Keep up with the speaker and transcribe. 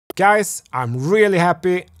Guys, I'm really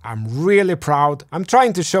happy, I'm really proud. I'm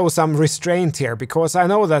trying to show some restraint here because I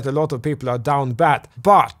know that a lot of people are down bad.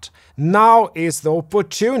 But now is the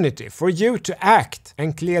opportunity for you to act.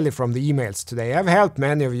 And clearly from the emails today, I've helped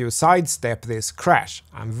many of you sidestep this crash.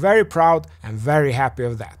 I'm very proud and very happy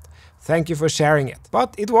of that. Thank you for sharing it.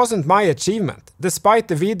 But it wasn't my achievement. Despite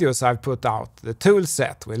the videos I've put out, the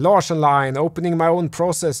toolset with Lars Online, opening my own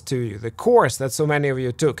process to you, the course that so many of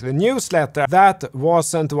you took, the newsletter, that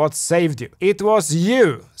wasn't what saved you. It was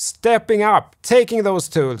you stepping up, taking those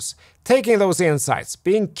tools, taking those insights,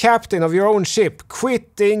 being captain of your own ship,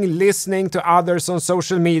 quitting listening to others on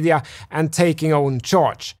social media and taking own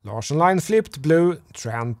charge. Lars Online flipped blue,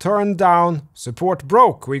 trend turned down, support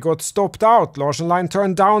broke, we got stopped out, Lars Online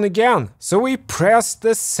turned down again. So we pressed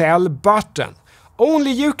the sell button.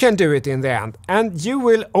 Only you can do it in the end, and you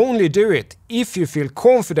will only do it if you feel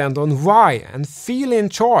confident on why and feel in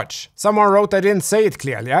charge. Someone wrote I didn't say it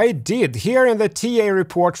clearly. I did. Here in the TA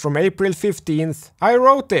report from April 15th, I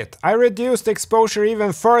wrote it. I reduced exposure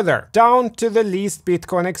even further, down to the least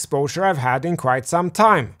Bitcoin exposure I've had in quite some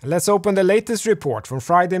time. Let's open the latest report from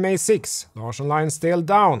Friday, May 6. Lars Online still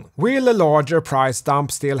down. Will a larger price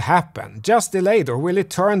dump still happen? Just delayed, or will it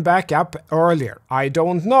turn back up earlier? I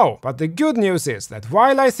don't know. But the good news is that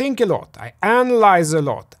while I think a lot, I analyze a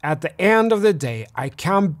lot, at the end of the day I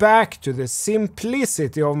come back to the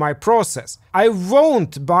simplicity of my process. I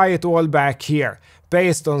won't buy it all back here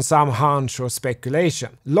based on some hunch or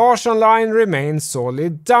speculation. Lars Online remains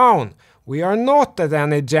solid down. We are not at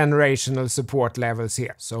any generational support levels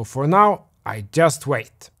here. So for now, I just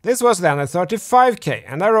wait. This was then a 35k,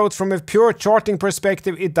 and I wrote from a pure charting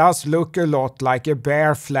perspective it does look a lot like a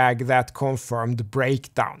bear flag that confirmed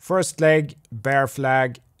breakdown. First leg, bear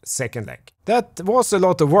flag, second leg. That was a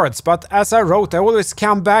lot of words, but as I wrote I always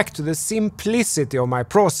come back to the simplicity of my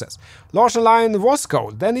process. Lars Online was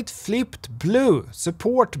gold, then it flipped blue,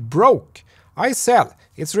 support broke. I sell.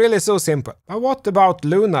 It's really so simple. But what about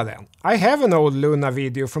Luna then? I have an old Luna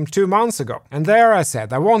video from 2 months ago, and there I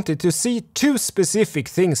said I wanted to see 2 specific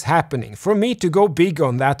things happening for me to go big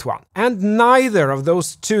on that one. And neither of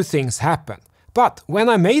those 2 things happened. But when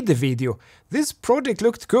I made the video, this project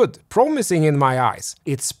looked good, promising in my eyes.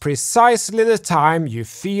 It's precisely the time you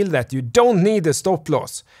feel that you don't need a stop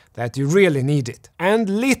loss, that you really need it. And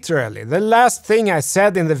literally, the last thing I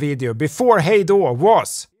said in the video before Hey Door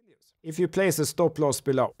was, if you place a stop loss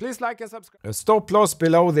below, please like and subscribe. A stop loss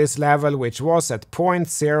below this level, which was at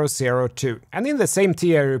 0.002. And in the same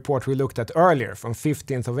TA report we looked at earlier from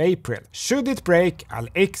 15th of April. Should it break, I'll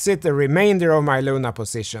exit the remainder of my Luna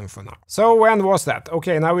position for now. So when was that?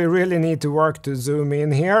 Okay, now we really need to work to zoom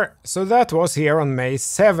in here. So that was here on May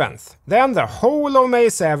 7th. Then the whole of May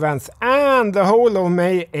 7th and the whole of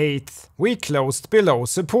May 8th we closed below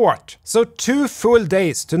support. So 2 full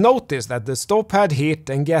days to notice that the stop had hit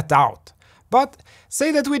and get out. But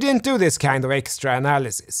say that we didn't do this kind of extra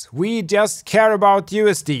analysis. We just care about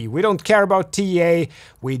USD. We don't care about TA.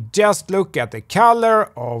 We just look at the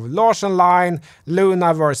color of Lars Online,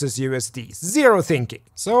 Luna versus USD. Zero thinking.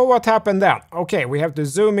 So what happened then? Okay, we have to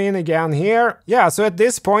zoom in again here. Yeah, so at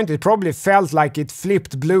this point it probably felt like it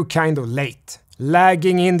flipped blue kind of late.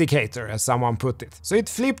 Lagging indicator, as someone put it. So it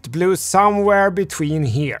flipped blue somewhere between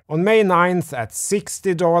here. On May 9th at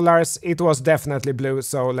 $60, it was definitely blue,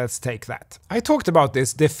 so let's take that. I talked about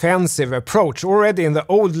this defensive approach already in the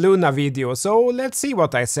old Luna video, so let's see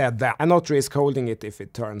what I said then, and not risk holding it if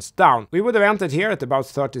it turns down. We would have entered here at about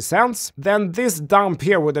 30 cents, then this dump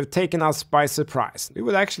here would have taken us by surprise. We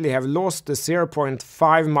would actually have lost the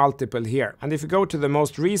 0.5 multiple here, and if you go to the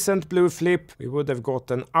most recent blue flip, we would have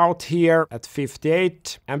gotten out here at 58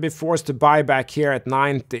 and be forced to buy back here at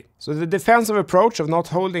 90. So the defensive approach of not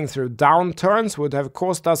holding through downturns would have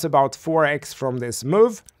cost us about 4x from this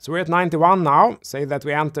move. So we're at 91 now, say that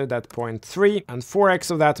we entered at 0.3, and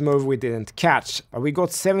 4x of that move we didn't catch. But we got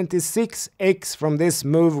 76x from this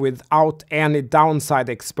move without any downside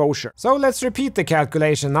exposure. So let's repeat the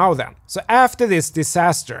calculation now then. So after this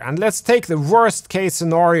disaster, and let's take the worst case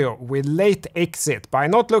scenario with late exit by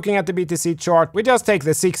not looking at the BTC chart, we just take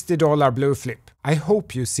the $60 blue flip. I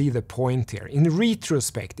hope you see the point here. In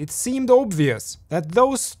retrospect, it seemed obvious that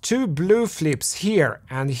those 2 blue flips here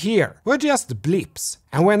and here were just blips.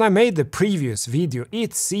 And when I made the previous video,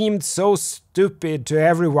 it seemed so stupid to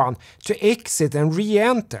everyone to exit and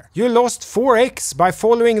re-enter. You lost 4x by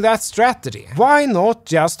following that strategy. Why not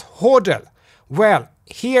just hodl? Well,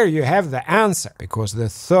 here you have the answer, because the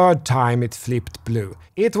 3rd time it flipped blue,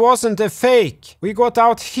 it wasn't a fake. We got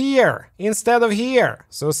out here instead of here.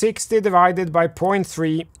 So 60 divided by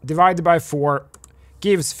 0.3 divided by 4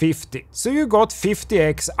 gives 50. So you got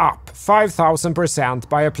 50x up 5000%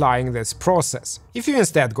 by applying this process. If you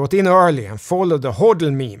instead got in early and followed the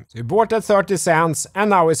hodl meme, so you bought at 30 cents and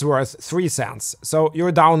now it's worth 3 cents, so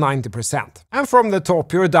you're down 90%. And from the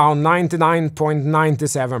top you're down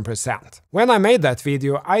 99.97%. When I made that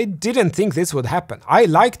video, I didn't think this would happen. I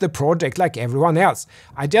like the project like everyone else.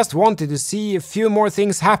 I just wanted to see a few more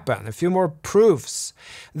things happen, a few more proofs.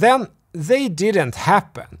 Then they didn't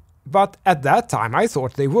happen. But at that time I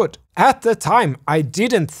thought they would. At the time I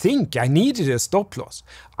didn't think I needed a stop loss.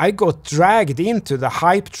 I got dragged into the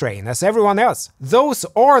hype train as everyone else. Those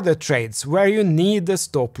are the trades where you need the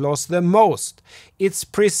stop loss the most. It's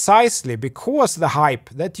precisely because the hype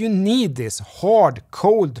that you need this hard,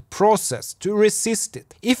 cold process to resist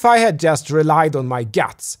it. If I had just relied on my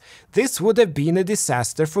guts, this would have been a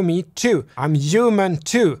disaster for me too. I'm human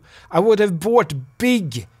too. I would have bought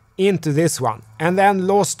big into this one and then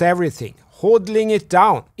lost everything, hodling it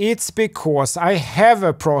down. It's because I have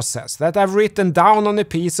a process that I've written down on a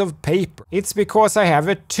piece of paper. It's because I have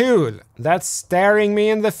a tool that's staring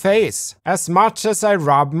me in the face. As much as I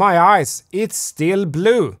rub my eyes, it's still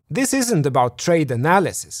blue. This isn't about trade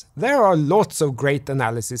analysis. There are lots of great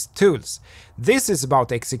analysis tools. This is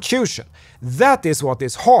about execution. That is what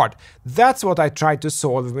is hard. That's what I try to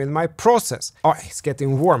solve with my process. Oh, it's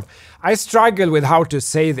getting warm. I struggle with how to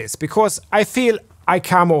say this because I feel I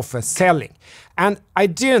come off as selling. And I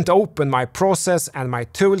didn't open my process and my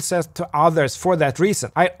toolset to others for that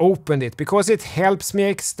reason. I opened it because it helps me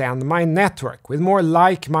extend my network with more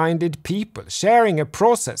like-minded people, sharing a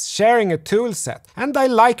process, sharing a toolset, and I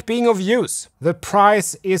like being of use. The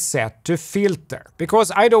price is set to filter,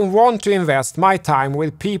 because I don't want to invest my time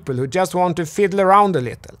with people who just want to fiddle around a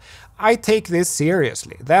little. I take this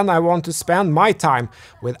seriously, then I want to spend my time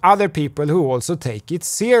with other people who also take it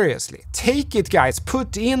seriously. Take it, guys,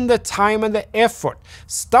 put in the time and the effort.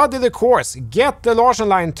 Study the course, get the large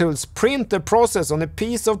online tools, print the process on a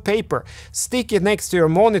piece of paper, stick it next to your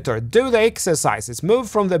monitor, do the exercises, move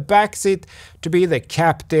from the backseat to be the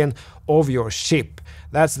captain of your ship.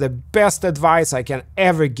 That's the best advice I can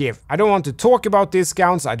ever give. I don't want to talk about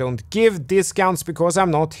discounts, I don't give discounts because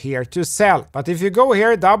I'm not here to sell. But if you go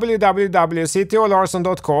here,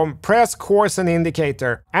 www.ctolarsson.com, press course and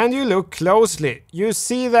indicator, and you look closely, you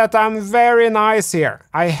see that I'm very nice here.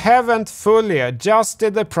 I haven't fully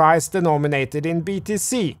adjusted the price denominated in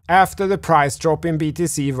BTC after the price drop in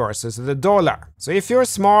BTC versus the dollar. So if you're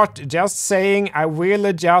smart, just saying I will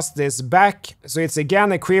adjust this back, so it's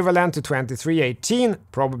again equivalent to 23.18,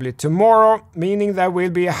 probably tomorrow, meaning there will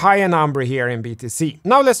be a higher number here in BTC.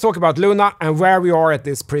 Now let's talk about Luna and where we are at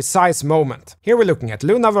this precise moment. Here we're looking at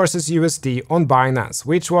Luna versus USD on Binance,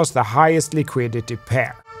 which was the highest liquidity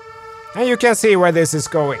pair. And you can see where this is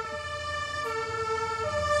going.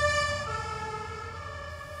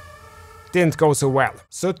 Didn't go so well.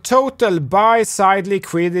 So total buy-side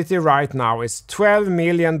liquidity right now is $12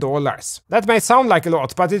 million. That may sound like a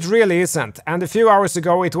lot, but it really isn't. And a few hours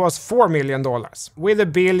ago it was $4 million. With the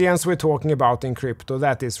billions we're talking about in crypto,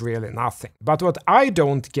 that is really nothing. But what I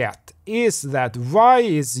don't get is that why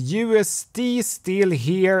is USD still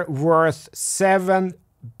here worth $7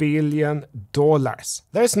 billion?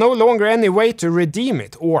 There's no longer any way to redeem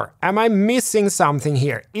it, or am I missing something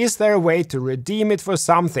here? Is there a way to redeem it for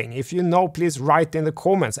something? If you know, please write in the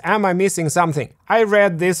comments. Am I missing something? I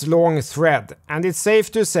read this long thread, and it's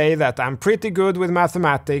safe to say that I'm pretty good with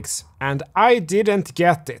mathematics, and I didn't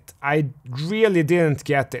get it. I really didn't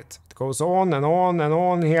get it. Goes on and on and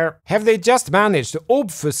on here. Have they just managed to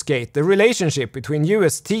obfuscate the relationship between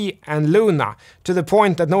UST and Luna to the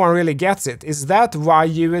point that no one really gets it? Is that why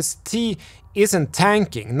UST isn't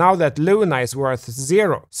tanking now that Luna is worth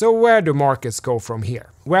 0? So where do markets go from here?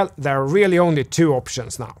 Well, there are really only two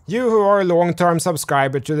options now. You who are a long-term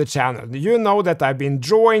subscriber to the channel, you know that I've been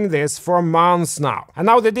drawing this for months now. And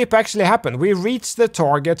now the dip actually happened. We reached the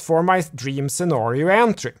target for my dream scenario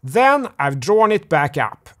entry. Then I've drawn it back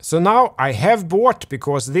up. So now I have bought,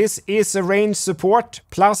 because this is a range support,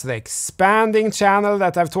 plus the expanding channel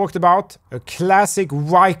that I've talked about. A classic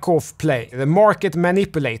Wyckoff play. The market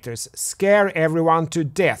manipulators scare everyone to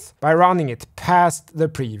death by running it past the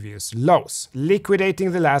previous lows,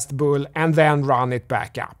 liquidating the last bull and then run it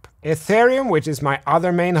back up. Ethereum, which is my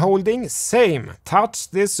other main holding, same.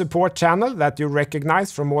 Touched this support channel that you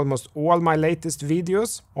recognize from almost all my latest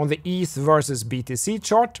videos on the ETH versus BTC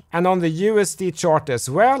chart, and on the USD chart as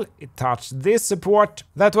well. It touched this support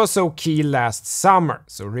that was so key last summer.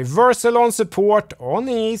 So reversal on support on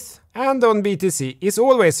ETH, and on BTC is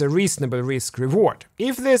always a reasonable risk reward.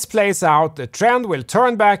 If this plays out, the trend will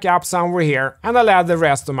turn back up somewhere here and I'll add the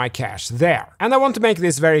rest of my cash there. And I want to make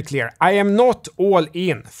this very clear, I am not all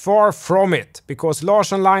in, far from it, because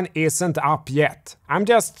Lars Online isn't up yet. I'm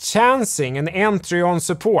just chancing an entry on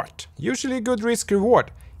support, usually a good risk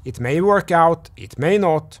reward. It may work out, it may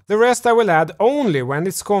not. The rest I will add only when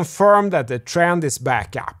it's confirmed that the trend is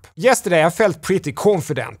back up. Yesterday I felt pretty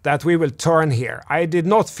confident that we will turn here. I did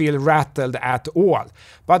not feel rattled at all.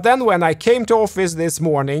 But then when I came to office this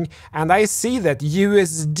morning and I see that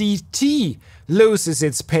USDT loses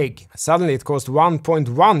its peg. Suddenly it cost 1.1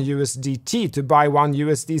 USDT to buy 1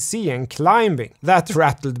 USDC and climbing. That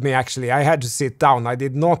rattled me actually. I had to sit down. I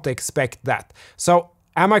did not expect that. So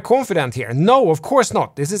am I confident here? No, of course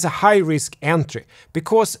not. This is a high-risk entry,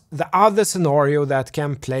 because the other scenario that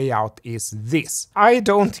can play out is this. I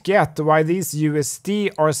don't get why these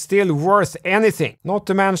USD are still worth anything, not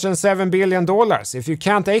to mention $7 billion if you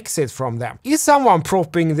can't exit from them. Is someone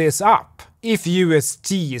propping this up? If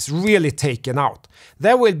USD is really taken out,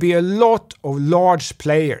 there will be a lot of large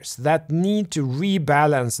players that need to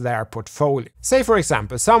rebalance their portfolio. Say for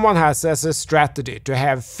example, someone has as a strategy to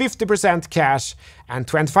have 50% cash and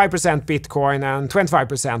 25% Bitcoin and 25%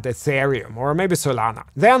 Ethereum, or maybe Solana.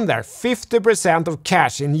 Then their 50% of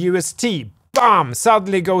cash in USD, bam,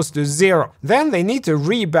 suddenly goes to zero. Then they need to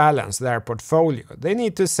rebalance their portfolio. They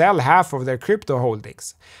need to sell half of their crypto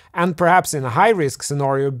holdings. And perhaps in a high-risk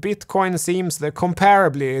scenario, Bitcoin seems the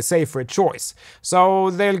comparably safer choice. So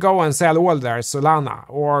they'll go and sell all their Solana,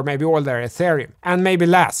 or maybe all their Ethereum, and maybe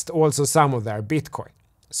last also some of their Bitcoin.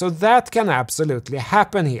 So that can absolutely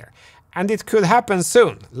happen here. And it could happen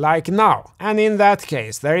soon, like now. And in that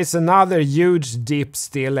case, there is another huge dip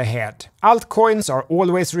still ahead. Altcoins are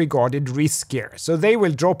always regarded riskier, so they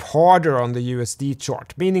will drop harder on the USD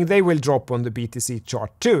chart, meaning they will drop on the BTC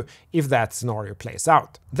chart too, if that scenario plays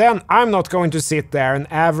out. Then I'm not going to sit there and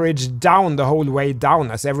average down the whole way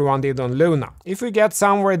down as everyone did on Luna. If we get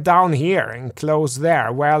somewhere down here and close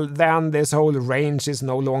there, well then this whole range is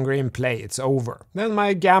no longer in play, it's over. Then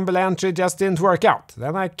my gamble entry just didn't work out,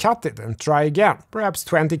 then I cut it and try again. Perhaps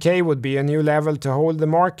 20k would be a new level to hold the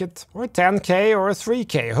market, or 10k or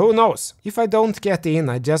 3k, who knows. If I don't get in,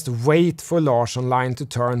 I just wait for Lars Online to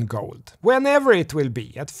turn gold. Whenever it will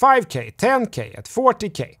be, at 5k, 10k, at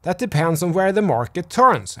 40k, that depends on where the market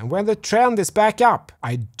turns and when the trend is back up.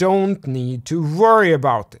 I don't need to worry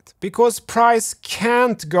about it, because price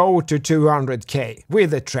can't go to 200k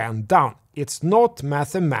with the trend down. It's not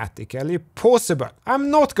mathematically possible. I'm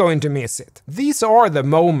not going to miss it. These are the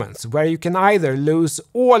moments where you can either lose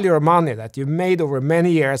all your money that you've made over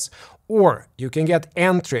many years, or you can get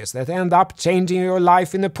entries that end up changing your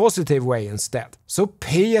life in a positive way instead. So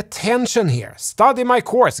pay attention here. Study my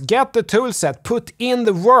course, get the toolset, put in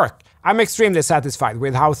the work. I'm extremely satisfied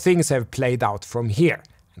with how things have played out from here.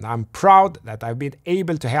 And I'm proud that I've been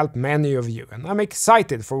able to help many of you, and I'm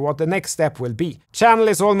excited for what the next step will be. Channel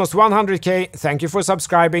is almost 100k, thank you for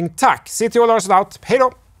subscribing, tack! City och Larsson out,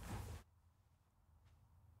 hejdå!